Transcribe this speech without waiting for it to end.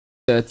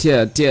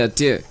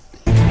Tia.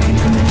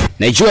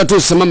 Naijua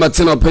tu samamba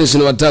tena wapenzi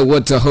na wadau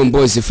wote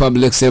Homeboys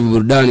Family Xevu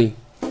burudani.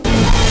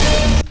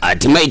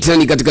 Hatimaye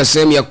tena katika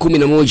sehemu ya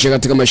 11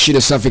 katika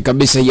mashine safi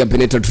kabisa hii hapa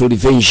inaitwa True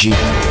Revenge.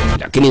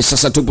 Lakini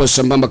sasa tupo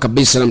sambamba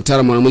kabisa na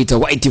mtaalamu anamuita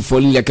White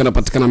Folili akiwa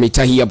anapatikana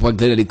mitaa hii hapa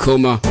Glen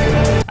Koma.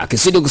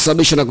 Akizidi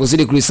kusababisha na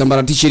kuzidi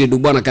kulisambaratisha ile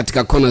dubwana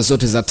katika kona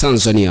zote za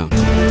Tanzania.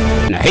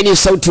 Na hii ni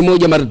sauti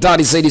moja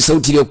maridadi zaidi,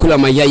 sauti iliyokula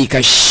mayai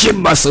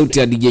kashiba, sauti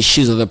ya DJ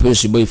Shizo the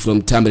Prince Boy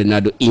from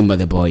Tamil Imba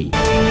the Boy.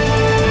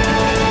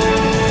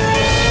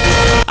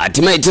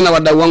 Hatimaye tena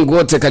wadau wangu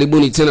wote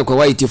karibuni tena kwa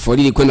White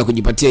Folili kwenda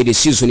kujipatia ile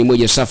season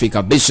moja safi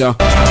kabisa.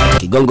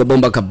 Kigongo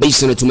bomba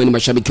kabisa, na tumeni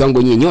mashabiki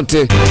wangu nyinyi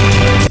nyote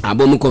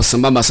ambao mko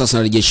sambamba sasa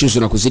na DJ Shizo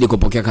na kuzidi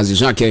kupokea kazi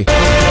zake.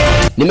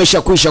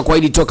 Nimeshakwisha kwa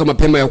hili toka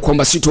mapema ya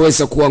kwamba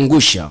sitoweza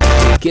kuangusha.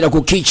 Kila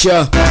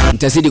kukicha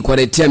nitazidi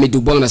kuwaletea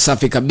midubwana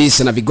safi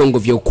kabisa na vigongo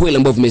vya ukweli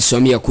ambavyo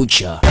vimesimamia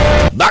kucha.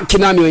 Baki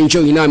nami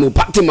enjoy nami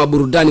upate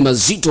maburudani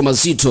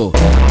mazito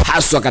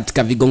haswa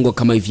katika vigongo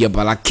kama hivi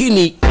hapa.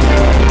 Lakini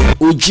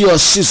ujio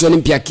season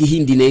mpya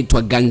Kihindi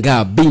inaitwa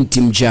Ganga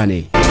binti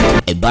mjane.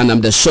 Bana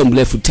muda so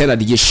mrefu tena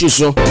DJ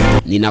Shizo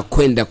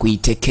ninakwenda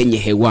kuitekenye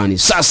hewani.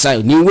 Sasa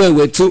ni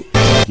wewe tu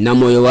na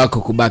moyo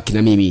wako kubaki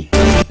na mimi.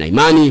 Na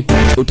imani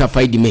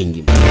utafaidi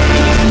mengi.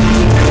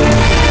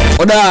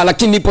 Oda,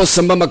 lakini nipo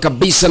sambamba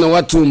kabisa na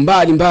watu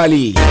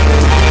mbali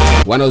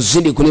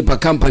wanaozidi kunipa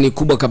kampani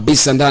kubwa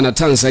kabisa ndani ya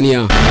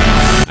Tanzania.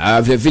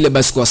 Vile vile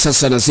basi kwa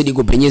sasa nazidi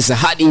kupenyeza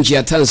hadi nje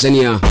ya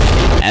Tanzania.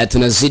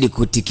 Tunazidi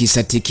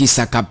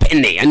kutikisa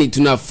kapene. Yani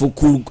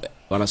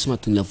wanasema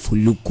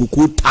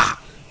tunafulukukuta.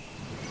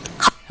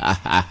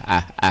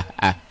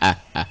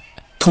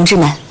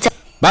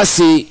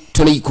 Basi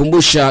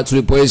tunaikumbusha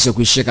tulipoweza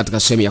kuishia katika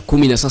sehemu ya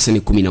 10 na sasa ni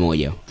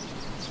 11.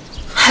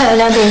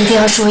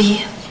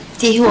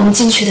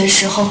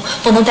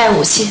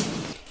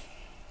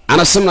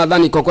 Anasema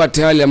nadhani kwa kuwa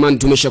tayari amani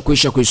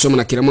tumeshakwisha kuisoma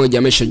na kila mmoja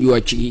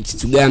ameshajua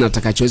kitu gani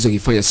atakachoweza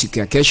kufanya siku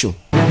ya kesho.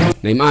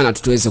 Na imani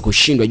tutaweza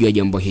kushindwa juu ya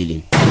jambo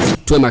hili.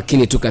 Tuwe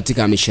makini tu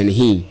katika misheni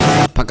hii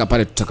mpaka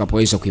pale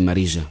tutakapoweza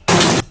kuimaliza.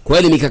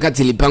 Kweli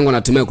mikakati ilipangwa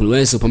na tumaye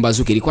kuliweza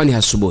upambazuki ilikuwa ni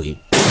asubuhi.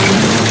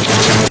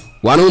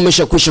 Wanaume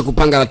wameshakwisha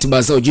kupanga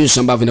ratiba zao jinsi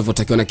ambavyo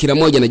inavyotakiwa na kila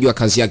mmoja anajua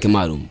kazi yake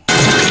maalum.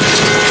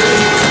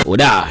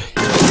 Oda,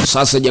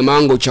 sasa jamaa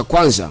wangu cha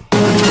kwanza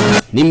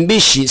ni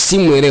mbishi, si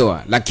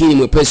mwelewa lakini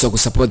mwepesi wa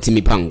kusupport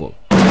mipango.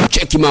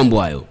 Cheki mambo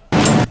hayo.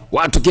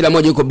 Watu kila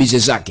mmoja yuko busy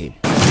zake.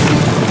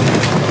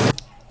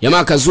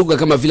 Jamaa kazuga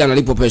kama vile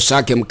analipo pesa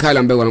yake mkali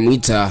ambaye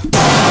wanamuita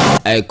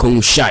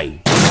Kongshai.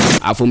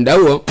 Afu mda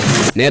huo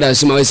naenda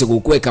lazima aweze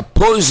kukuweka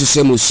pose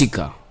sehemu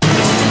husika.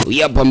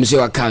 Hapa mzee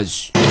wa kazi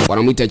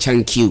wanamuita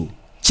Chankyu.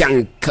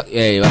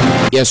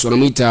 Yes,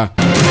 wanamuita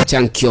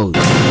Chankyu.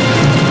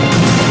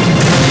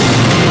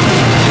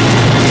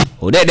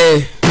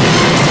 Udede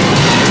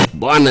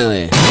bwana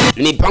we,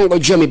 mipango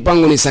juu ya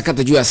mipango ni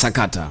sakata juu ya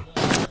sakata.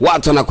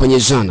 Watu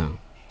wanakonyezana.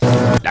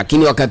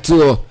 Lakini wakati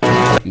huo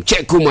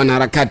mcheku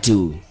mwanaharakati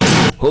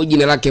huyu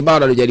jina lake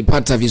bado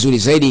hajalipata vizuri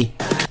zaidi,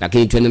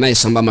 lakini tuende naye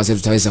sambamba zetu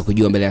tutaweza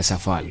kujua mbele ya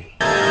safari.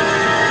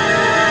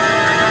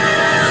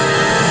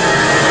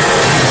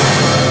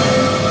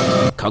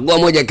 Kagua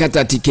moja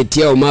kata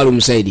tiketi yao maalum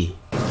zaidi.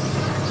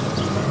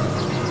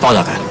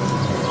 Paulaka.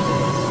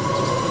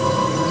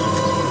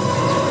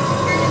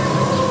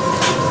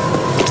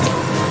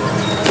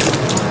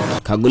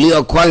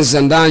 Kaguliwa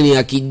kwanza ndani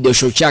ya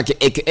kidosho chake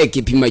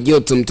kipima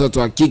joto mtoto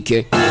wa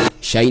kike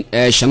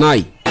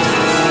Shanai.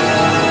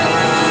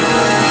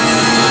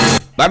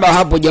 Baada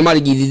hapo jamaa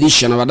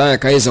alijidhihirisha na baadaye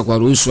akaweza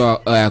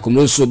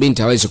kumruhusu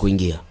binti aweze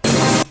kuingia.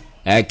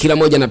 Kila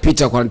mmoja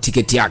anapita kwa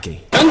tiketi yake.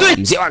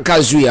 Mzee wa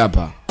kazi huyu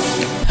hapa.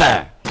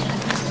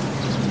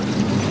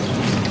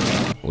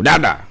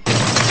 Udada.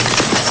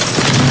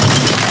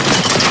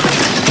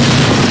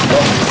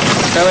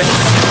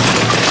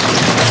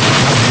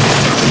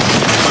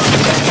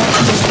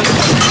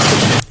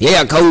 Yeye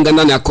akaunga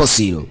ndani ya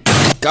kosi hilo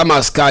kama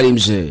askari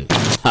mzee.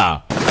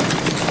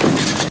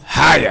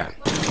 Haya.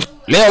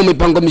 Leo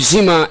mipango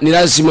mzima ni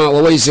lazima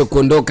waweze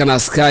kuondoka na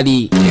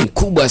askari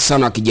mkubwa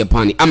sana wa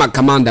Kijapani ama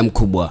kamanda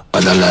mkubwa.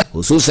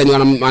 Hususan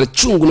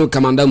wanachungu na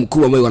kamanda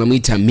mkubwa ambaye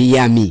wanamuita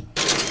Miami.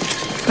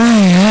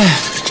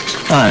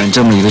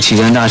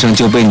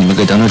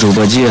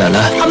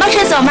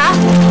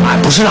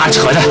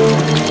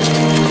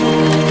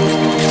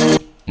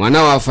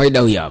 Mwana wa faida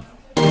huyu hapa.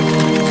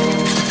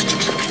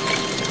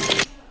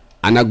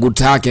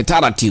 Anaguta yake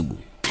taratibu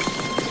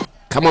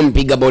kama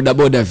mpiga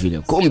bodaboda vile,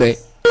 kumbe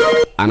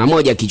ana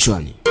moja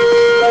kichwani.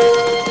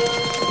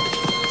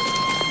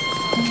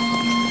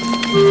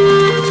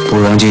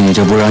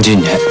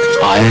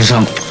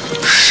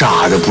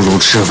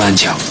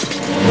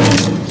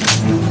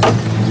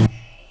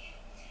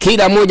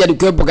 Kila moja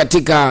likiwepo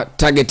katika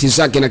target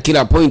zake na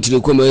kila point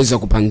ilikuwa imeweza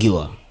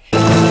kupangiwa.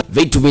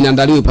 Vitu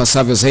vinaandaliwa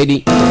ipasavyo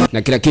zaidi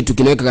na kila kitu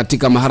kinaweka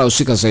katika mahara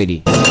husika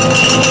zaidi.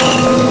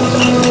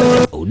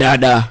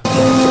 Udada.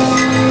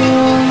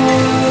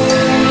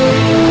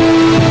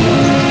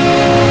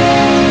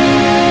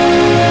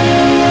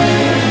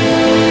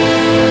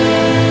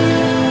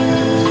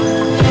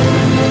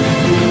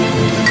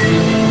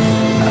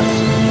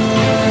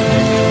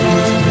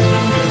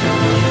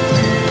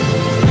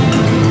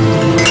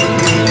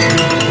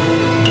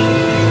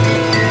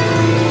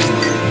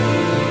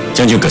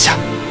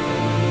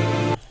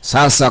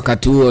 Sasa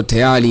wakati huo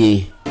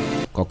tayari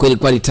kwa kweli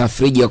kwa ni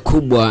tafrija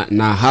kubwa,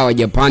 na hawa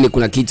Japani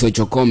kuna kitu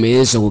walichokuwa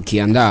wameweza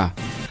kukiandaa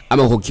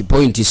ama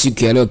kukipointi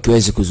siku ya leo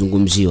kiweze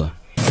kuzungumziwa.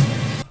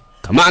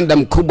 Kamanda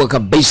mkubwa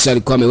kabisa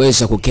alikuwa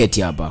ameweza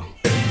kuketi hapa.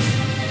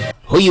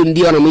 Huyu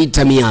ndio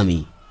anamuita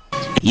Miami.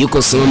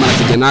 Yuko simama na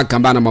kijana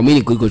ambaye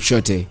anamwamini kuliko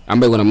chote,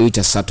 ambaye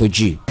wanamuita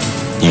Satoji.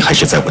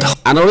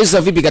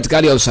 Anauliza vipi katika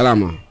hali ya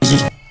usalama?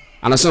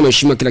 Anasema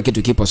heshima, kila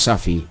kitu kipo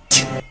safi.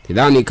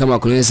 Sidhani kama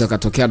kunaweza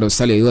katokea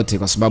dosari yoyote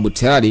kwa sababu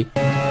tayari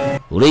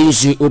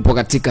ulinzi upo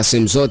katika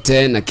sehemu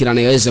zote na kila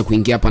anayeweza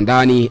kuingia hapa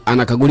ndani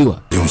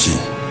anakaguliwa.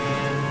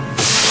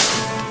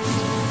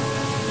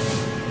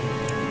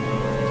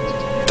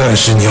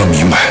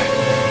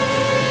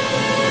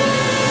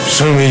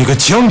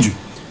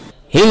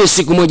 Hii ni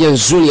siku moja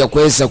nzuri ya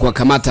kuweza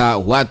kuwakamata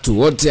watu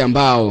wote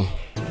ambao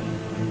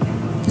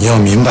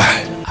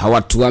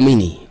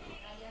hawatuamini.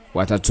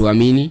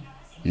 Watatuamini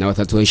na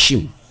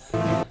watatuheshimu,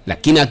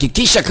 lakini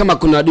hakikisha kama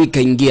kuna adui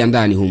kaingia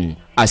ndani humu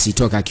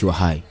asitoka akiwa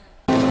hai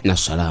na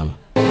salama.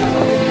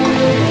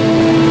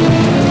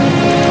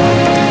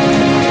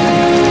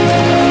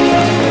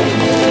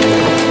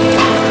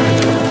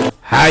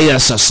 Haya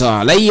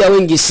sasa, raia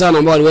wengi sana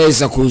ambao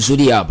waliweza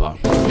kuhudhuria hapa,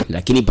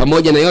 lakini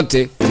pamoja na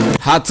yote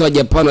hata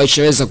Japani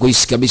washaweza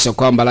kuhisi kabisa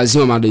kwamba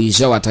lazima maadui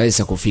zao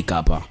wataweza kufika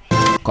hapa.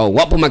 Kwa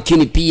wapo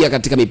makini pia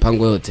katika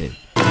mipango yote.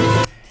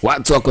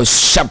 Watu wako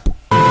sharp.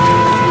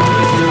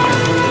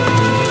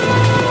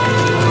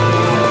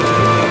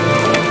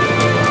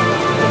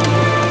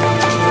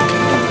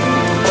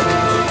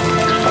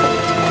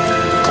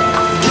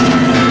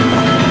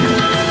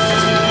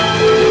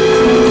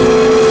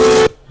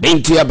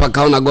 Binti hapa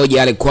kaona goja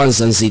yale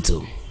kwanza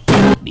nzito.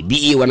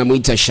 Bibi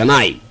wanamuita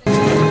Shanai.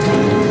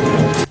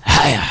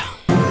 Haya.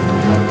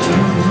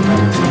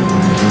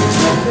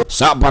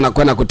 Sapa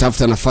anakwenda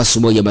kutafuta nafasi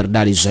moja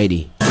maridadi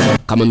zaidi,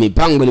 kama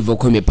mipango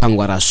ilivyokuwa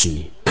imepangwa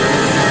rasmi.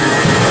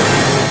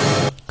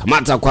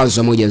 Kamata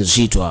kwanza moja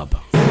nzito hapa.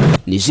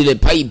 Ni zile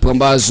pipe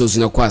ambazo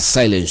zinakuwa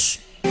silence.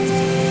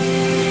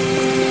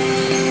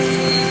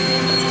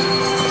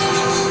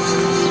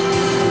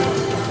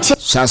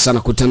 Sasa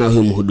nakutana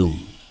huyu mhudumu.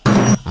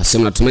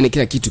 Asema natumani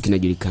kila kitu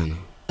kinajulikana.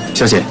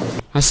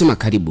 Asema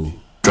karibu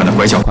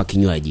kwa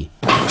kinywaji.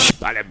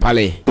 Pale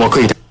pale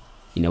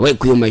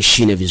inawekwa hiyo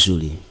mashine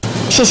vizuri.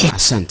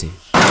 Asante.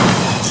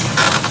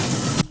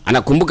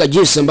 Anakumbuka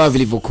jinsi ambavyo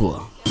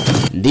vilivyokuwa,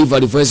 ndivyo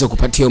alivyoweza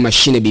kupatia hiyo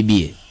mashine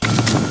bibie.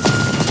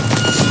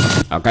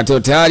 Wakati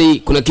tayari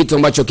kuna kitu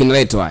ambacho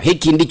kinaletwa.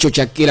 Hiki ndicho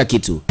cha kila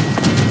kitu.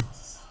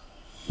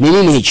 Ni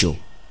nini hicho?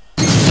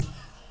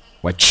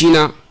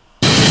 Wachina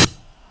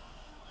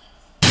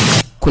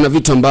kuna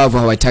vitu ambavyo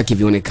hawataki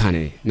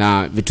vionekane,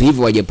 na vitu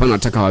hivyo wa Japani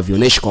wanataka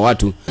wavioneshe kwa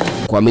watu,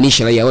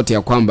 kuaminisha raia wote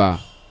ya kwamba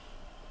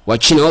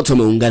Wachina wote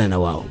wameungana na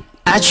wao.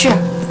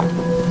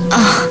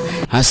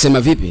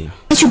 Asema vipi?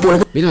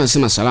 Bila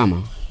anasema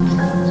salama.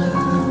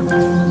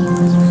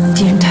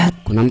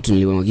 Kuna mtu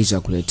nilimwagiza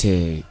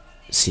kuletee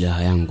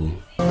silaha yangu.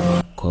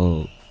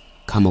 Kwa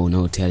kama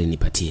unao tayari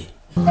nipatie.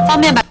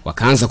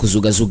 Wakaanza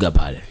kuzugazuga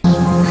pale.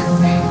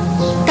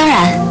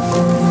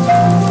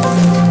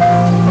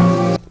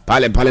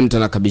 Pale mtu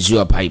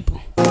anakabidhiwa pipe.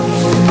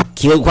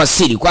 Kiwe kwa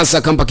siri kwanza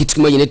akampa kitu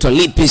kimoja inaitwa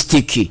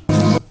lipstick.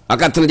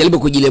 Wakati anajaribu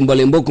kujilembo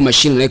lembo kwa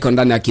mashine inaweka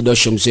ndani ya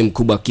kidosho mzee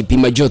mkubwa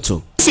kipima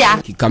joto.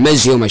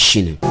 Kikamezi hiyo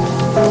mashine.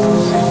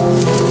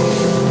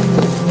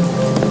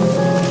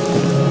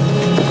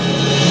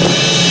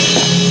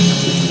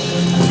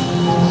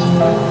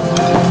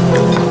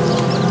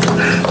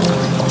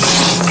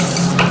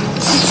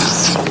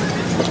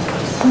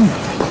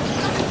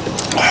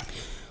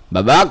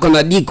 Baba yako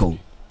na Diko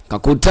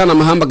kakutana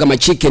mahamba kama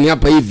chicken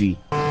hapa hivi,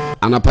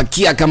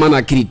 anapakia kama na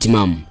akili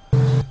timamu.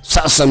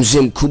 Sasa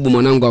mzee mkubwa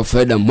mwanangu wa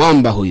faida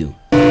mwamba huyu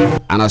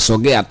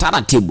anasogea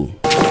taratibu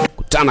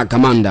kutana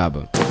kamanda hapa.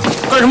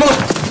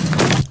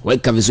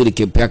 Weka vizuri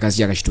kepe yake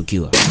asije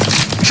akashtukiwa.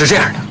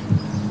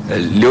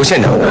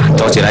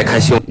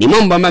 Ni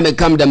mambo ambayo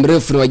amekaa muda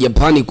mrefu wa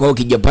Japani, kwa hiyo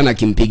Kijapani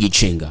akimpigi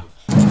chenga.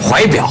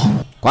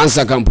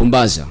 Kwanza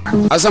akampumbaza.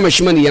 Asa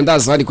mashimani niliandaa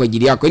zawadi kwa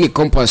ajili yako. Hii ni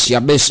compass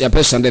ya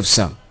pesa ndefu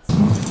sana.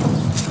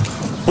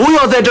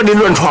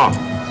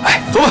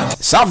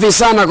 Safi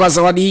sana kwa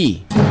zawadi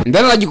hii.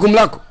 Ndani la jukumu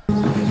lako.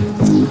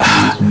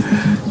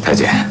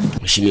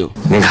 Mheshimiwa.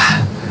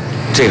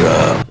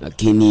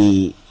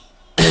 Lakini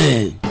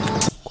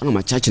kuna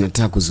machache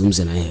nataka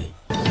kuzungumza na wewe.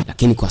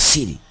 Lakini kwa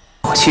siri.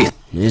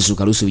 Naweza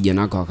ukaruhusu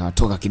vijana wako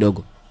wakatoka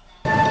kidogo.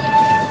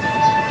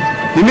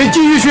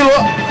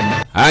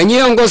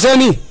 Anyie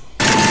ongozeni.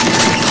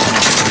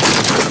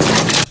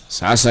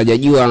 Sasa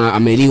hajajua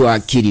ameliwa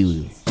akili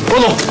huyu.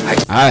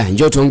 Haya,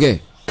 njoo tuongee.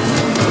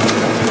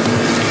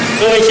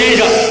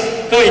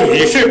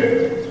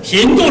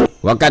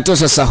 Wakati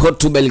sasa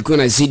hotuba ilikuwa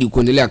inazidi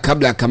kuendelea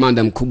kabla ya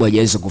kamanda mkubwa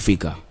hajaweza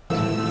kufika.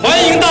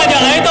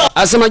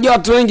 Asema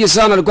watu wengi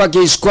sana walikuwa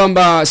wakihisi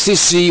kwamba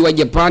sisi wa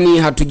Japani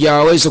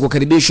hatujaweza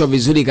kukaribishwa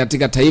vizuri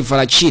katika taifa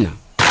la China.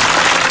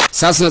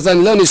 Sasa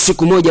nadhani leo ni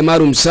siku moja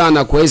maalum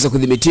sana kuweza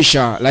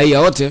kudhibitisha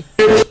raia wote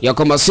ya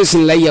kwamba sisi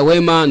ni raia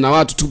wema na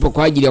watu tupo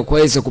kwa ajili ya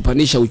kuweza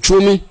kupandisha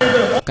uchumi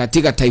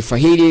katika taifa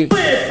hili.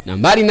 Na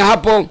mbali na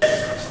hapo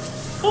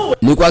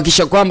ni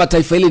kuhakikisha kwamba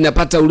taifa hili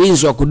linapata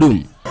ulinzi wa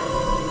kudumu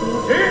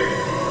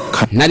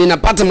na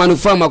linapata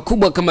manufaa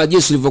makubwa kama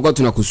jinsi tulivyokuwa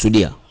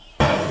tunakusudia.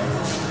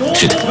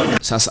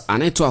 Sasa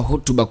anayetoa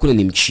hotuba kule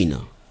ni Mchina.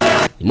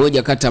 Ni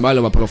moja kati ya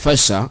wale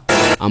maprofesa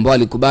ambao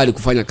alikubali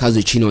kufanya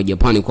kazi China wa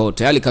Japani, kwa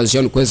tayari kazi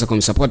yao ni kuweza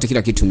kumsupport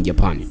kila kitu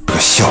Mjapani.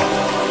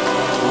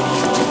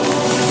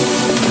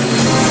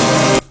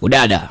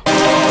 Udada.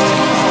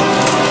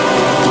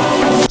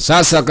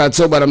 Sasa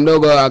Katsoba na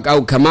mdogo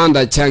au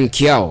kamanda Chang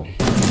Kiao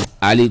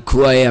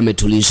alikuwa yeye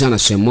ametulizana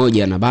sehemu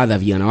moja na baadhi ya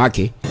vijana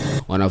wake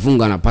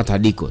wanafunga anapata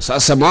diko.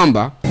 Sasa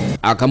mwamba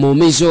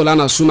akamuumiza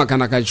lana suma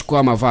kana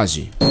kachukua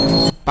mavazi.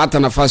 Pata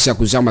nafasi ya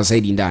kuzama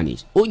zaidi ndani.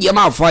 Huyu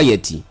jamaa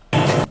fayeti.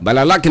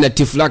 Bala lake na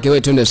tifu lake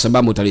wewe twende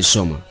sababu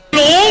utalisoma.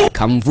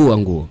 Kamvua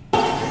nguo.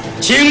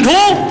 Qingtu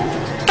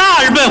Da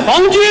Riben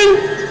Huangjun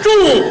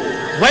Zhu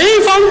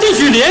Weifang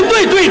Diqu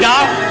Liandui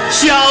Duidang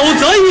Xiao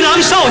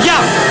Zeyilang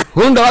Shaojiang.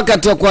 Hunda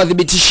wakati wa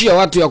kuwadhibitishia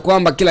watu ya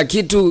kwamba kila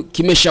kitu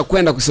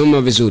kimeshakwenda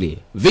kusimama vizuri.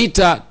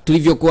 Vita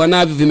tulivyokuwa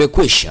navyo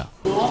vimekwisha.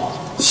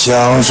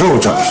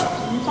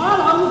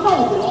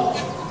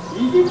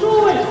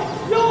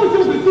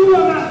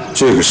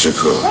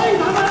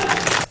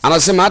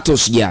 Anasema hata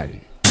usijali.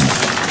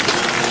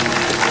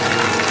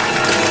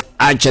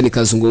 Acha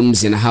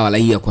nikazungumze na hawa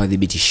raia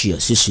kuwadhibitishia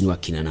sisi ni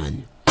wakina nani.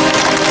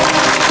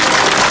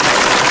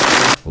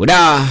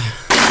 Uda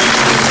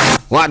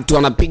watu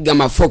wanapiga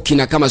mafoki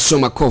na kama sio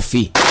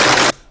makofi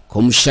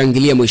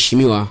kumshangilia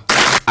mheshimiwa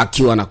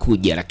akiwa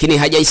anakuja, lakini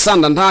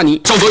hajaisanda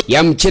ndani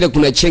ya mchele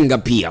kuna chenga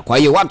pia. Kwa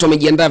hiyo watu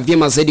wamejiandaa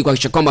vyema zaidi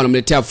kuhakikisha kwamba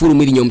wanamletea furu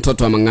milinyo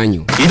mtoto wa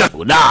Mang'anyo.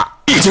 Uda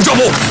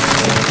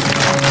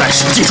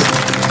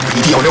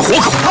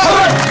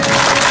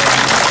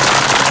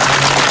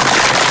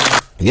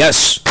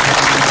yes.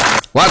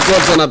 Watu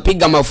wote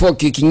wanapiga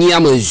mafoki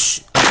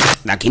kinyamwezi,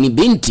 lakini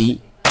binti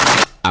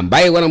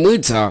ambaye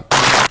wanamuita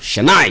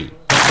Shanai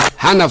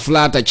hana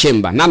furaha hata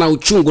chemba, nana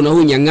uchungu na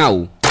huyu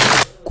nyang'au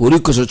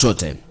kuliko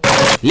chochote.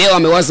 Leo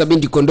amewaza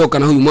binti kondoka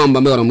na huyu mwamba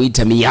ambaye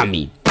wanamuita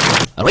Miami,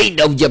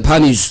 Raid of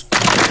Japanese.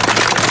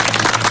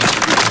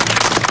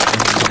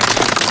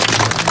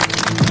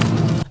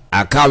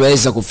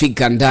 Akaweza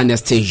kufika ndani ya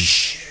stage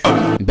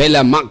mbele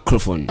ya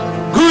microphone.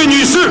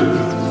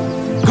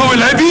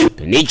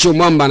 Nicho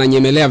mwamba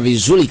ananyemelea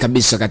vizuri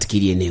kabisa katika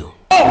hili eneo.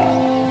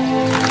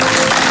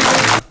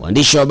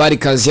 Waandishi wa habari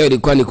kazi yao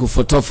ilikuwa ni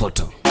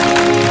kufotofoto.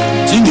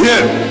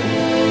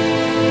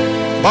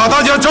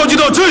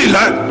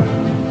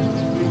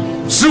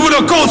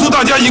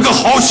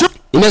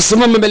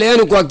 Nimesimama mbele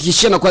yenu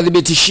kuhakikishia na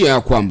kuwadhibitishia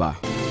ya kwamba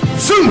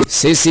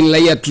sisi ni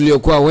raia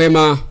tuliokuwa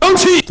wema,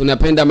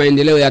 tunapenda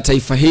maendeleo ya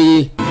taifa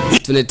hili,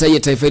 tunahitaji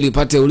taifa hili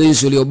lipate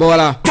ulinzi ulio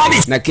bora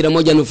na kila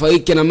mmoja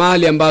nufaike na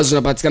mali ambazo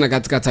zinapatikana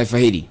katika taifa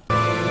hili.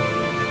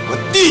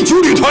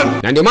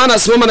 Na ndio maana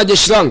simama na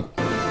jeshi langu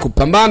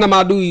kupambana na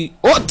maadui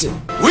wote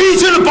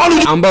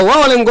ambao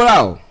wao lengo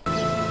lao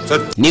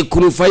ni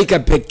kunufaika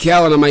peke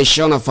yao na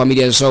maisha yao na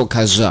familia zao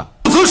kadhaa.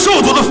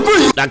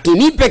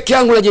 Lakini peke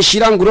yangu na jeshi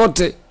langu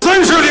lote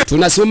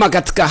tunasimama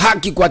katika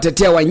haki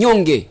kuwatetea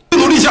wanyonge,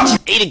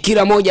 ili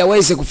kila mmoja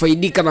aweze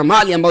kufaidika na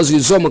mali ambazo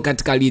zilizomo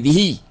katika ardhi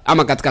hii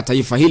ama katika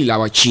taifa hili la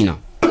Wachina.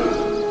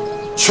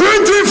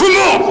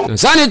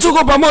 Sasa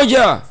tuko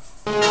pamoja.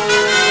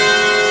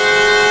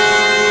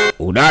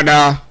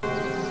 Udada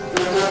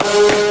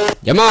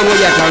jamaa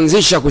mmoja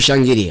akaanzisha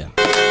kushangilia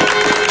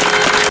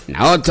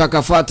na wote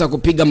akafuata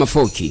kupiga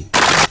mafoki,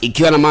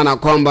 ikiwa na maana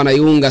kwamba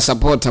anaiunga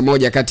supporter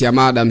moja kati ya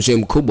mada mzee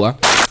mkubwa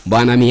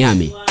bwana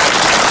Miami.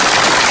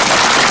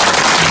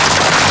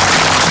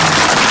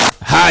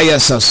 Haya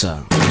sasa,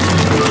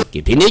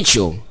 kipindi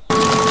hicho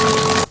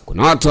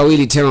kuna watu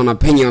wawili tena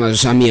wanapenya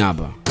wanazamia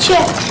hapa.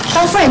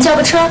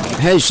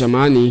 Hey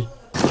shamani,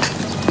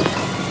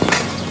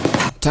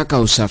 taka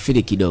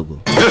usafiri kidogo.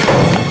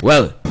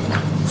 Wewe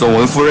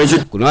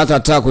kuna watu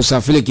wataka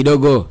kusafiri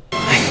kidogo.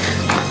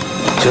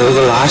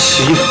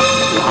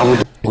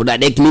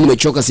 Udadeki mimi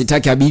nimechoka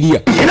sitaki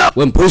abiria.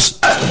 Wewe mpushi,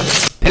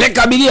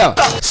 peleka abiria.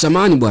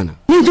 Samani bwana,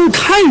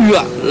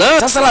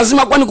 sasa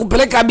lazima kwani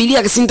kupeleka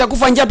abiria, si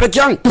nitakufa njaa peke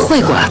yangu.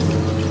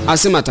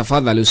 Asema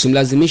tafadhali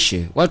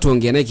usimlazimishe, watu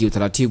ongea naye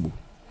kiutaratibu.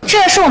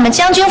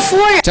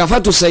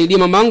 Tafadhali tusaidie,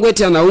 mamangu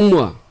eti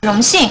anaumwa,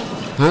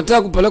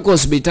 anataka kupeleka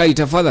hospitali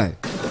tafadhali.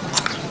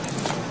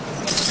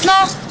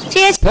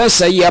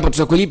 Pesa hii hapa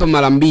tutakulipa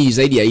mara 2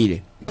 zaidi ya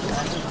ile.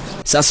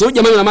 Sasa huyu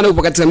jamaa maana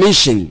yupo katika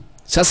mission.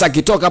 Sasa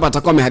akitoka hapa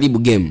atakuwa ameharibu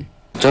game.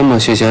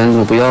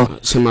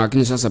 Sema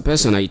lakini sasa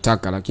pesa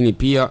naitaka, lakini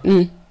pia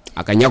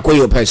akanyakwa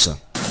hiyo pesa.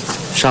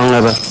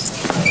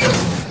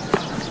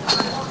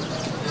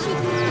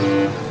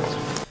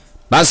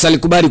 Basi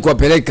alikubali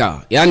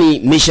kuwapeleka. Yaani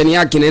mission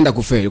yake inaenda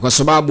kufeli kwa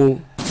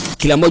sababu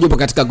kila mmoja yupo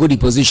katika good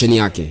position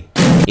yake.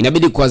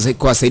 Inabidi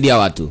kuwasaidia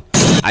watu.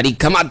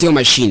 Alikamata hiyo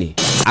mashine.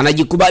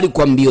 anajikubali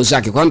kwa mbio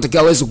zake, kwa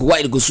anatakiwa aweze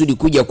kuwahi kusudi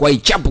kuja kwa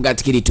chapu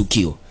katika ile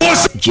tukio.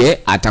 Je,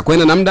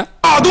 atakwenda na muda?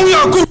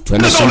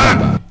 Twende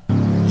sambamba.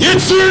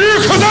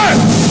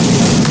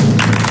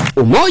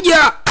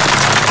 Umoja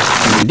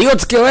ndio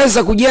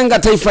tukiweza kujenga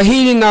taifa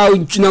hili na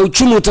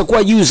uchumi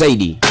utakuwa juu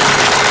zaidi.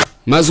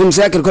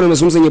 Mazungumzo yake yalikuwa na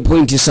mazungumzo yenye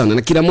pointi sana,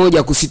 na kila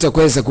mmoja kusita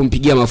kuweza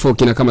kumpigia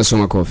mafoki na kama sio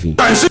makofi.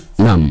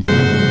 Naam.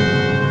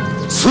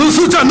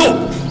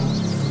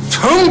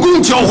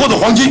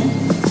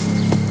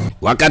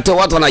 Wakati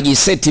watu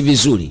wanajiseti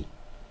vizuri.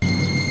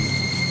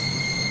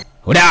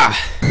 Huda.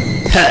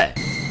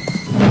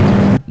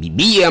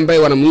 Bibi ambaye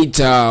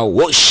wanamuita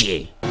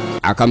Woshe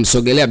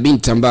akamsogelea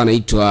binti ambaye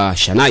anaitwa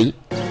Shanai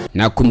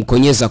na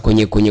kumkonyeza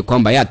kwenye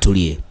kwamba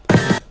yatulie.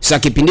 Sasa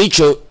kipindi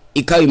hicho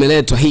ikawa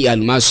imeletwa hii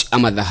almasi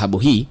ama dhahabu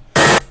hii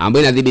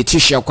ambayo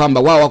inadhibitisha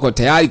kwamba wao wako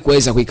tayari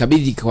kuweza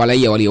kuikabidhi kwa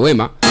raia walio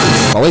wema,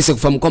 waweze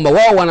kufahamu kwamba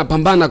wao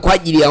wanapambana kwa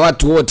ajili ya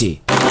watu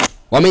wote.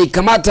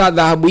 Wameikamata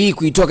dhahabu hii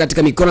kuitoa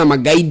katika mikono ya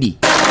magaidi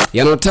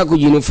yanayotaka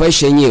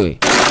kujinufaisha yenyewe.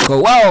 Kwa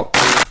wao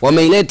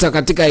wameileta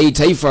katika hii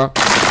taifa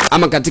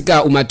ama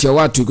katika umati wa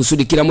watu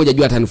kusudi kila mmoja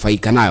jua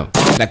atanufaika nayo.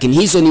 Lakini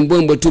hizo ni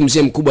mbwembwe tu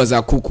mzee mkubwa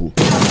za kuku.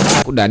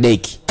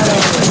 Kudadeki.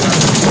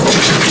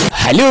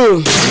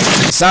 Halo.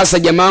 Sasa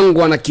jamangu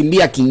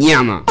wanakimbia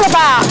kinyama.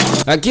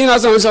 Lakini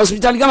sasa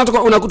hospitali gani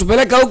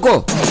unakutupeleka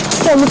huko?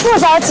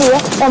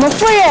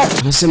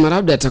 Anasema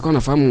labda atakuwa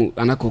nafahamu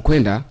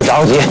anakokwenda.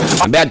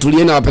 Ambaye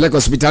tulienda wapeleka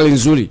hospitali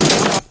nzuri.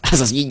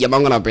 Sasa siji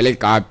jamangu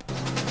anapeleka wapi?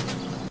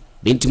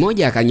 Binti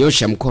moja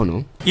akanyosha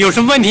mkono.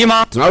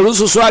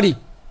 Tunaruhusu swali.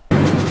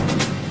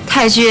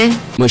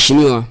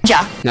 Mheshimiwa,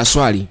 na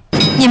swali.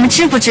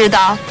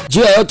 Je,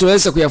 yote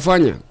tunaweza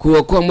kuyafanya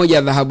kuokoa moja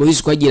ya dhahabu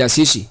hizi kwa ajili ya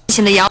sisi?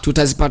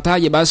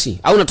 Tutazipataje basi?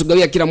 Au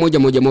natugawia kila moja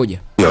moja?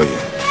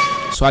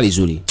 Swali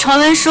zuri.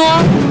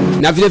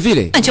 Na vile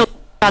vile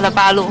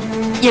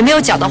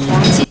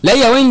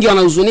raia wengi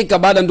wanahuzunika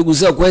baada ndugu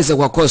zao kuweza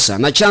kwa kosa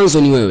na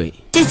chanzo ni wewe.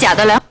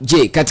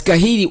 Je, katika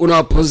hili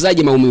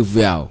unawapozaje maumivu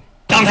yao?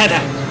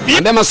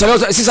 Ambia maswali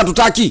yote sisi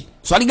hatutaki.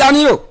 Swali gani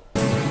hilo?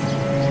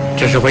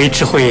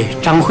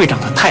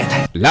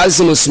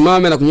 Lazima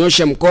usimame na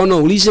kunyosha mkono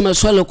ulize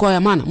maswali kwa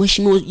ya maana.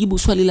 Mheshimiwa, jibu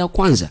swali la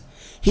kwanza.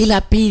 Hili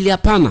la pili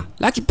hapana.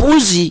 La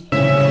kipuzi.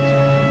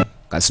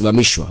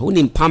 Kasimamishwa. Huu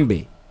ni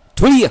mpambe.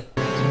 Tulia.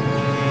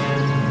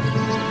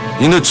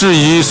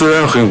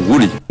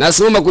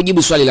 Nasimama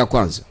kujibu swali la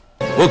kwanza.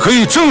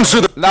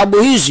 Dhahabu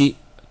hizi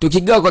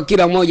tukigawa kwa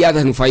kila mmoja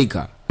hata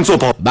nufaika.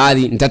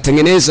 Bali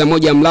nitatengeneza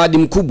moja ya mradi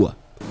mkubwa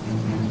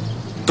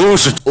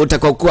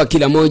utakokuwa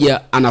kila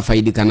moja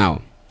anafaidika nao.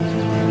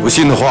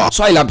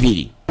 Swali la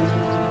pili.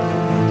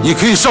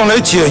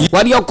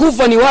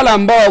 Waliokufa ni wale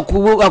ambao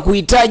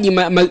hakuhitaji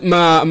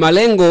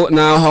malengo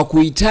na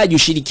hakuhitaji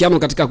ushirikiano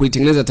katika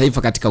kulitengeneza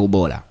taifa katika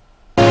ubora.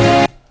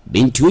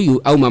 Binti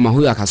huyu au mama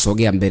huyu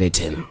akasogea mbele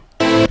tena.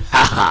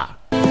 Haha.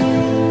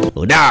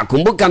 Uda,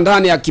 kumbuka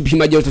ndani ya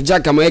kipima joto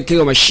chake ameweka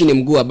ile mashine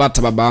mguu wa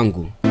bata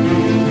babangu.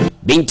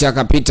 Binti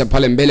akapita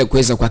pale mbele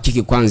kuweza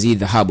kuhakiki kwanza hii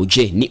dhahabu.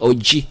 Je, ni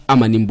OG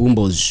ama ni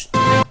mbumbozi?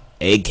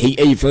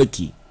 AKA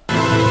Faki.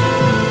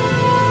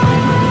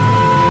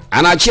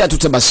 Anaachia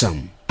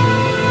tutabasamu.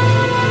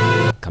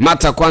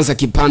 Kamata kwanza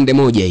kipande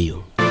moja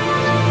hiyo.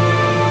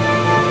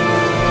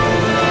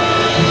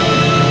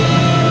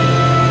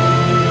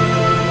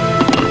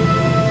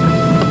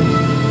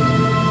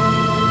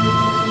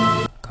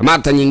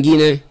 Kamata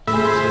nyingine.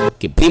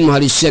 Kipimo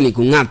halisia ni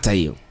kung'ata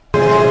hiyo.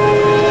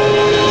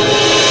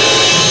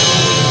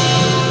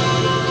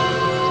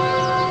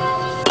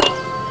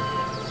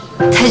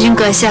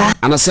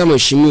 Anasema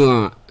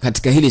mheshimiwa,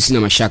 katika hili sina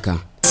mashaka.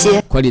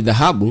 Kwani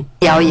dhahabu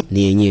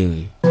ni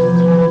yenyewe.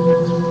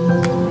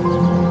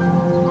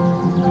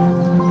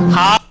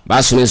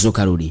 Basi unaweza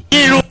ukarudi.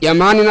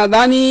 Jamani,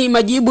 nadhani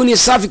majibu ni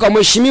safi kwa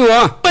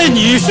mheshimiwa.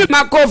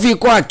 Makofi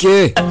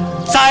kwake.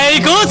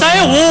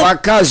 Kwa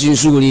kazi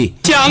nzuri.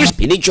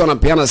 Pilicho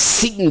anapeana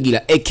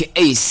singular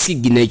aka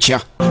signature.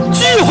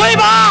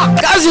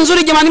 Kazi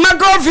nzuri jamani,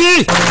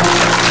 makofi.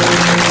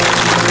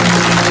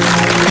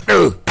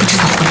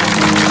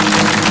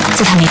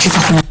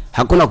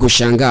 Hakuna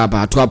kushangaa hapa,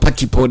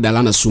 hatuwapaki poda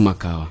lana suma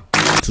kawa.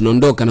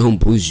 Tunaondoka na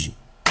mpuzi.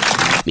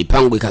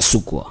 Mipango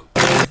ikasukwa.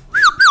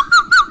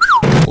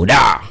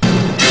 Uda.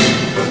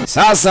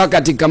 Sasa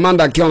katika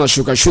manda akiwa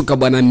anashuka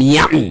bwana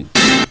Miami.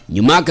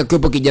 Nyuma yake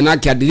kwepo kijana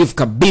wake adilifu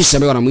kabisa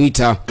ambaye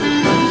wanamuita.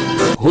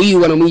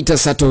 Huyu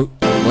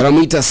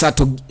wanamuita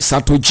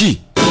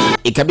Satoji.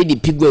 Ikabidi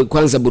pigwe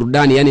kwanza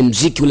burudani, yani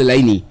mziki ule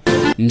laini.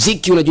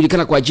 Mziki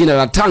unajulikana kwa jina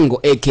la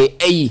tango aka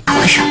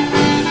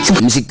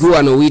mziki huo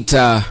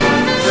anauita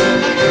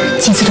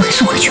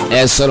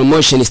slow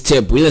motion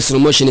step. Ile slow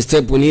motion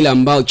step ni ile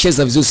ambao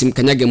cheza vizuri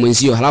simkanyage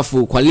mwenzio,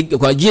 halafu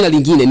kwa jina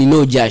lingine ni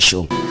no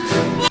jasho.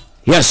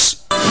 Yes.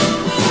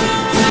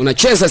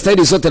 Unacheza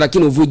staili zote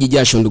lakini uvuji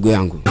jasho ndugu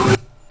yangu.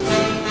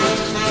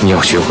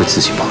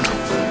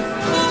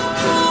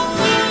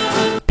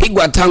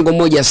 Pigwa tango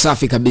moja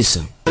safi kabisa.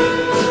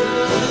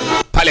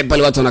 Pale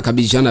pale watu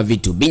wanakabidhiana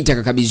vitu. Binti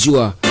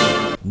akakabidhiwa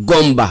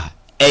gomba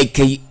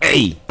aka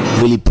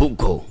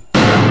mlipuko.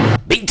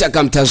 Binti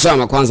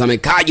akamtazama kwanza,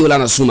 amekaje ula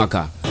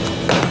anasumaka.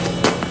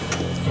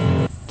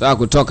 Taka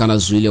kutoka na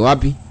zuile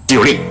wapi?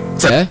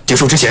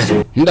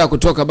 Muda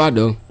kutoka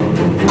bado.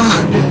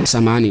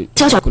 Samahani,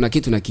 kuna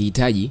kitu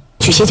nakihitaji.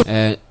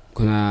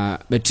 Kuna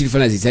betri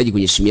fulani zinahitaji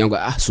kwenye simu yangu.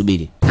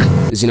 Subiri.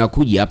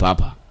 Zinakuja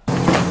hapa.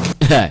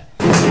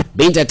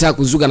 Binti ataka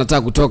kuzuka,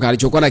 anataka kutoka,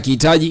 alichokuwa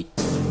nakihitaji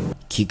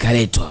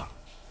kikaletwa.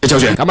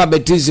 Kama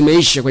betri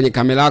zimeisha kwenye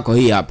kamera yako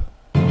hii hapa.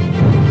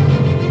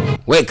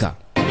 Weka.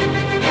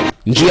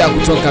 Njia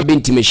kutoka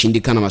binti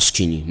imeshindikana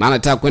maskini. Maana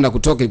nataka kwenda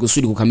kutoka ili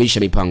kusudi kukamilisha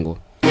mipango.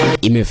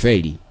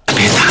 Imefeli.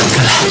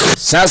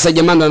 Sasa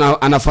jamani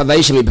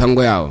anafadhaisha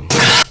mipango yao.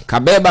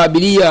 Kabeba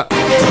abiria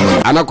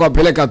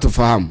anakowapeleka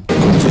tufahamu.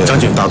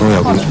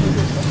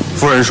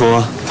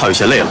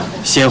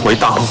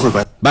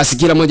 Basi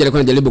kila mmoja alikuwa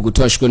anajaribu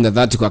kutoa shukrani za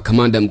dhati kwa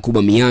kamanda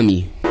mkubwa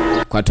Miami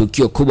kwa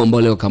tukio kubwa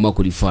ambalo leo kama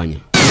kulifanya.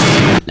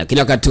 Lakini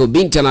wakati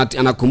binti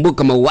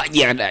anakumbuka mauaji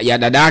ya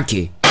dada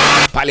yake,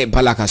 pale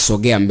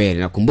akasogea mbele.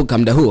 Nakumbuka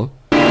muda huo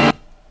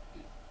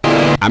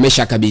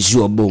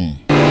ameshakabidhiwa bomu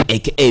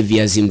aka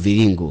viazi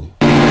mviringo.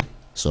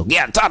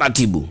 Sogea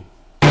taratibu.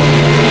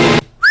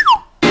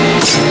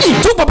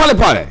 Tupa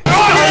pale.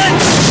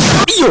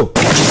 Hiyo.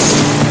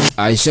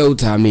 Aisha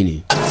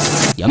utaamini.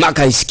 Jamaa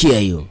kaisikia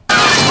hiyo.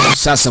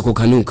 Sasa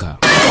kukanuka.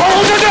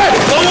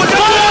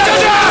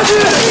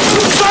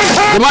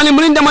 Jamani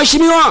mlinda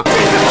mheshimiwa.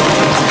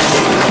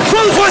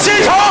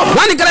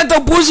 Nani kaleta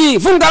upuzi?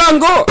 Funga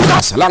lango.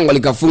 Sasa lango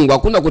likafungwa,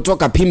 hakuna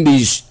kutoka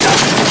pimbish.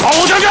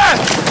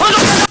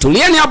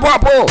 Tulieni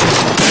hapo.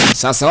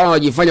 Sasa wao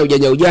wanajifanya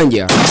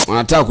ujanja.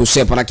 Wanataka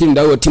kusepa, lakini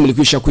ndio hiyo timu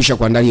ilikwisha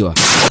kuandaliwa.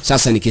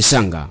 Sasa ni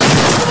kisanga.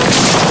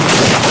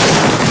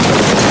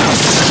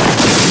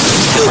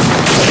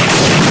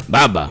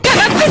 Baba.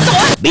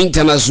 Binti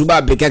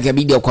anazuba peke yake,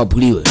 bidii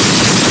akwapuliwe.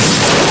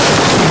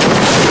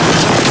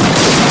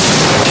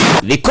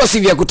 Vikosi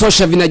vya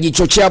kutosha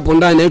vinajichochea hapo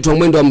ndani, inaitwa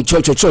mwendo wa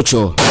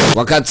mchocho.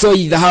 Wakati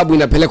hii dhahabu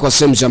inapelekwa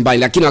sehemu za mbali,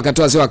 lakini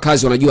wakati wazee wa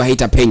kazi wanajua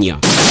haitapenya.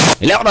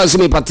 Leo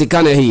lazima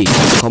ipatikane hii.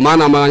 Kwa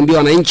maana wameambiwa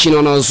wananchi na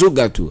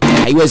wanaozuga tu,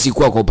 haiwezi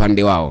kuwa kwa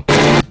upande wao.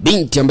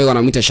 Binti ambaye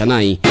wanamuita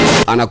Shanai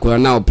anakula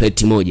nao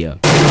plate moja.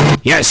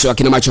 Yes,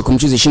 wakina macho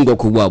kumchuzi shingo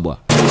kubwabwa.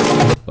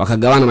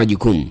 Wakagawana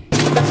majukumu.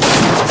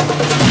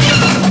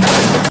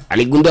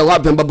 Aligundua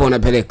wapi ambapo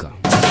wanapeleka.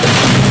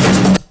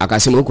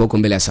 Akasema huko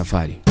mbele ya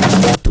safari.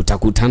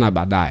 Tutakutana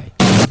baadaye.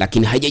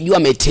 Lakini hajajua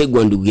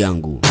ametegwa ndugu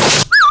yangu.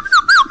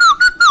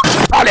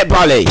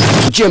 Pale.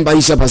 Chemba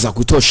hizi hapa za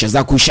kutosha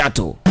za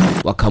kushato.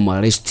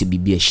 Wakamwaresti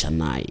bibi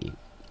Shanai.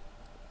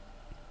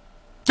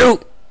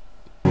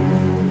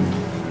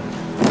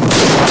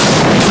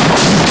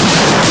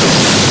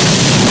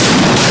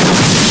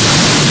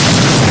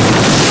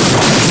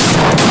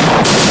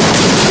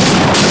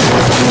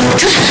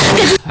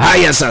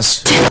 Haya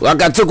sasa.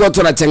 Wakati watu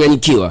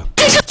wanachanganyikiwa.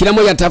 Kila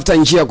mmoja atafuta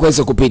njia ya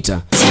kuweza kupita.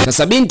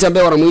 Sasa binti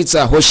ambaye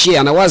wanamuita Hoshie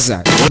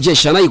anawaza, je,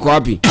 Shanai iko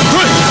wapi?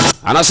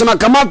 Anasema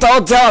kamata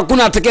wote hawa,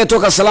 hakuna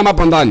atakayetoka salama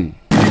hapa ndani.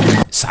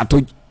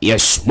 Sato,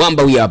 yes,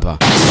 mwamba huyu hapa.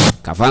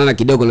 Kafanana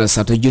kidogo na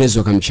Sato Jules,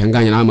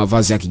 wakamchanganya na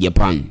mavazi ya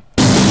Kijapani.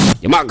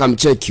 Jamaa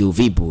kamcheki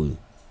vipi huyu.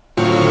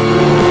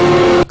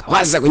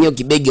 Kawaza kwenye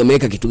kibegi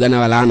ameweka kitu gani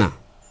wala ana.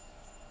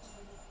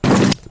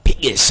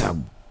 Piga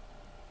hesabu.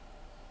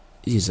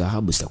 Hizi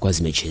dhahabu zitakuwa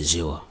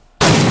zimechezewa.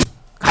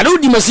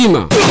 Karudi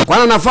mazima.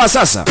 Kwana nafaa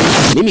sasa.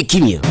 Mimi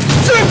kimya.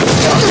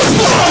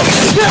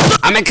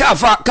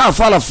 Amekaa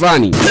fala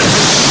fulani.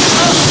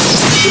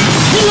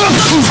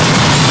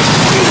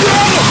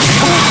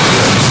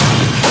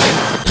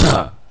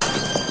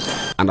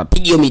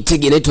 Anapiga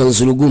mitege inaitwa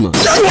nzuluguma.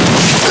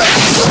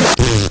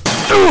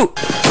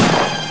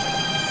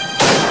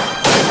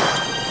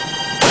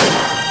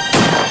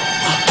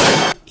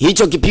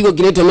 Hicho kipigo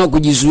kinaitwa nao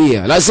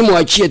kujizuia. Lazima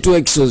uachie tu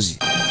exos.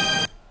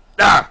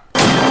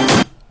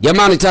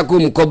 Jamani taku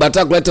mkoba,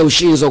 taka kuleta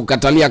ushinzo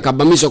kukatalia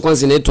kabamisho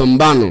kwanza inaitwa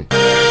mbano.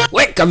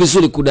 Weka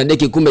vizuri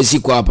kudadeki, kumbe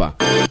ziko hapa.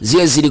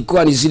 Zile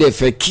zilikuwa ni zile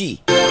feki.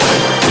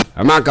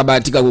 Ama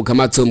akabahatika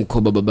kukamata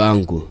mkoba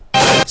babangu.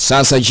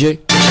 Sasa je,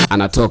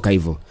 anatoka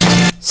hivyo.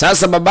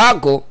 Sasa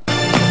babako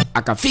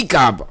akafika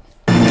hapa.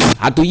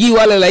 Hatujui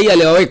wale raia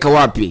aliwaweka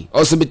wapi,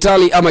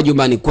 hospitali ama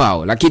jumbani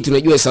kwao, lakini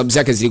tunajua hesabu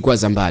zake zilikuwa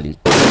za mbali.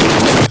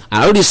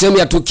 Anarudi sehemu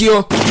ya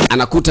tukio,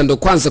 anakuta ndo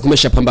kwanza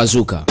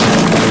kumeshapambazuka.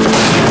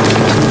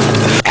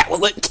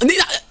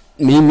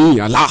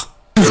 Mimi ala.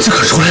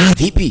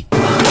 Vipi?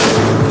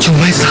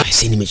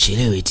 Sasa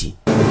nimechelewa eti.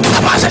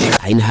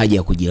 Haina haja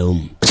ya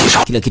kujilaumu.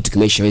 Kila kitu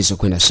kimeshaweza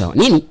kwenda sawa.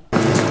 Nini?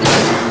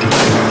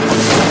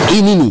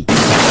 Hii nini?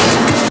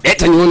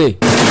 Leta nione.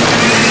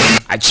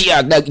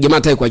 Achia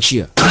jamaa tai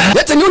kuachia.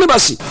 Leta nione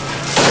basi.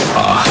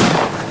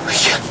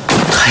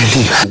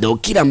 Ndio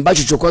kile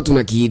ambacho chokuwa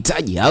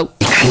tunakihitaji au?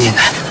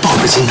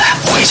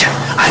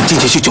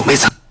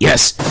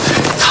 Yes.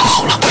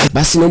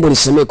 Basi naomba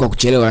nisamee kwa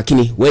kuchelewa,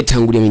 lakini wewe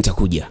tangulia, mimi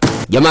nitakuja.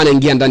 Jamaa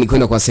anaingia ndani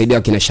kwenda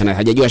kuwasaidia kina Shanai.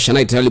 Hajajua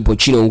Shanai tayari lipo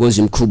chini ya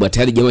uongozi mkubwa.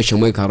 Tayari jamaa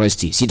shamweka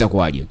arrest.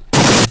 Sitakuaje.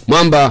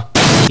 Mwamba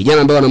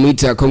kijana ambaye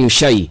anamuita Kong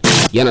Shai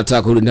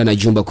yanataka kurudi ndani ya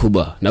jumba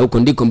kubwa, na huko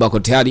ndiko ambako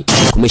tayari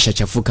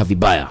kumeshachafuka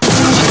vibaya.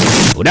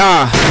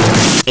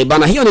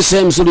 Bana, hiyo ni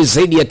sehemu nzuri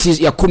zaidi ya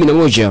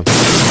 11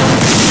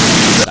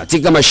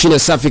 katika mashine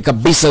safi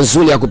kabisa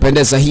nzuri ya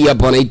kupendeza. Hii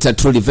hapa wanaita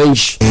True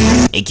Revenge,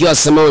 ikiwa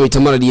sambamba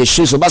mitamara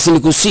dieshizo. Basi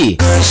nikusi,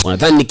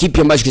 unadhani ni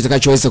kipi ambacho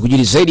kitakachoweza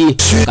kujiri zaidi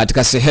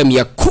katika sehemu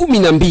ya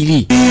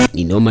 12?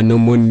 Ni noma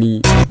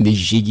nomoni ni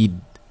jigi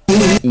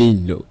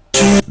nino.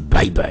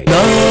 Bye bye.